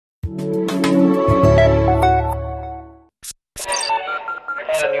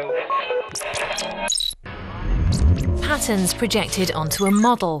patterns projected onto a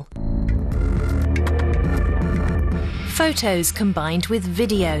model. Photos combined with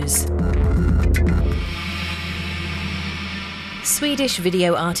videos. Swedish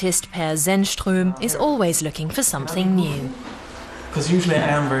video artist Per Zennström is always looking for something new. Because usually I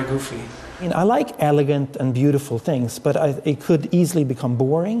am very goofy. I like elegant and beautiful things, but it could easily become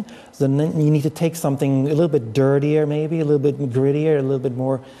boring. So then you need to take something a little bit dirtier, maybe a little bit grittier, a little bit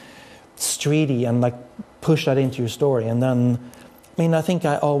more streety, and like push that into your story. And then, I think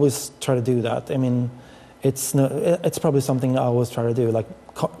I always try to do that. It's probably something I always try to do, like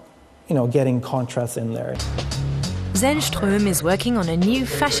getting contrast in there. Zennström is working on a new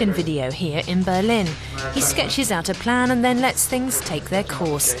fashion video here in Berlin. He sketches out a plan and then lets things take their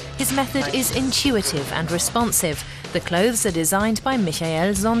course. His method is intuitive and responsive. The clothes are designed by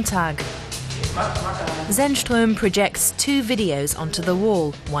Michael Sonntag. Zennström projects 2 videos onto the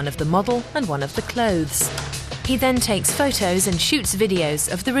wall, one of the model and one of the clothes. He then takes photos and shoots videos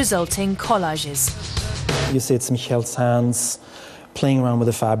of the resulting collages. You see it's Michel's hands playing around with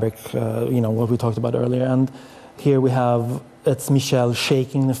the fabric, what we talked about earlier. And here it's Michel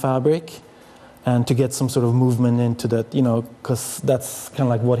shaking the fabric, and to get some sort of movement into that, because that's kind of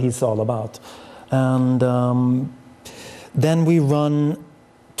like what he's all about. And then we run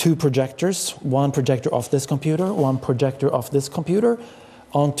 2 projectors, one projector off this computer, one projector off this computer,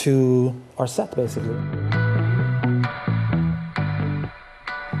 onto our set, basically.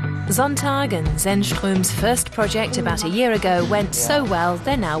 Sonntag and Zennström's first project about a year ago went so well,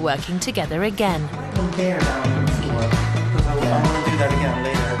 they're now working together again.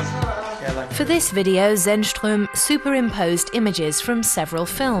 For this video, Zennström superimposed images from several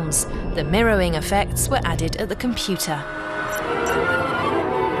films. The mirroring effects were added at the computer.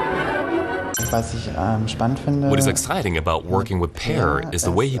 What is exciting about working with Per is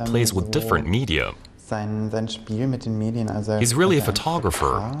the way he plays with different media. He's really a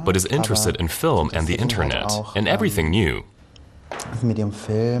photographer, but is interested in film and the internet, and everything new.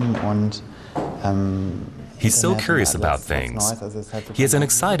 He's so curious about things. He has an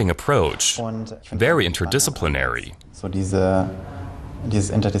exciting approach, very interdisciplinary.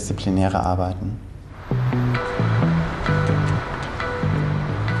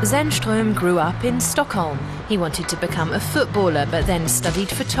 Zennström grew up in Stockholm. He wanted to become a footballer, but then studied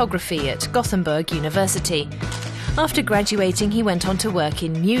photography at Gothenburg University. After graduating, he went on to work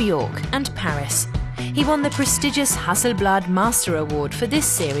in New York and Paris. He won the prestigious Hasselblad Master Award for this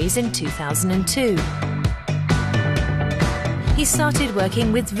series in 2002. He started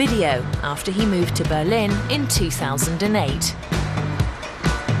working with video after he moved to Berlin in 2008.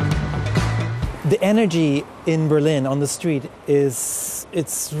 The energy in Berlin on the street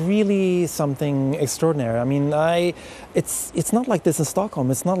it's really something extraordinary. It's not like this in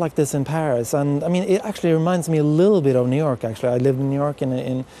Stockholm, it's not like this in Paris. And it actually reminds me a little bit of New York, actually. I lived in New York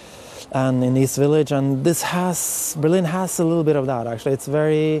and in East Village, and Berlin has a little bit of that, actually.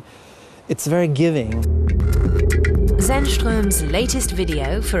 It's very giving. Zennström's latest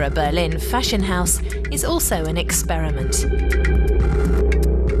video for a Berlin fashion house is also an experiment.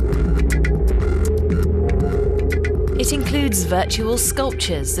 It includes virtual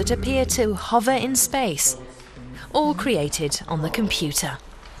sculptures that appear to hover in space, all created on the computer.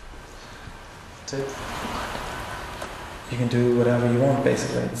 You can do whatever you want,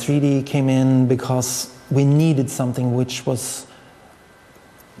 basically. 3D came in because we needed something which was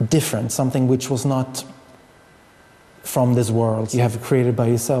different, something which was not from this world. You have created by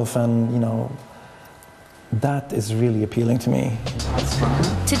yourself, and that is really appealing to me.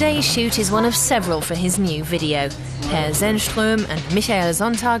 Today's shoot is one of several for his new video. Per Zennström and Michael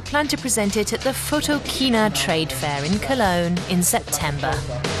Sonntag plan to present it at the Photokina trade fair in Cologne in September.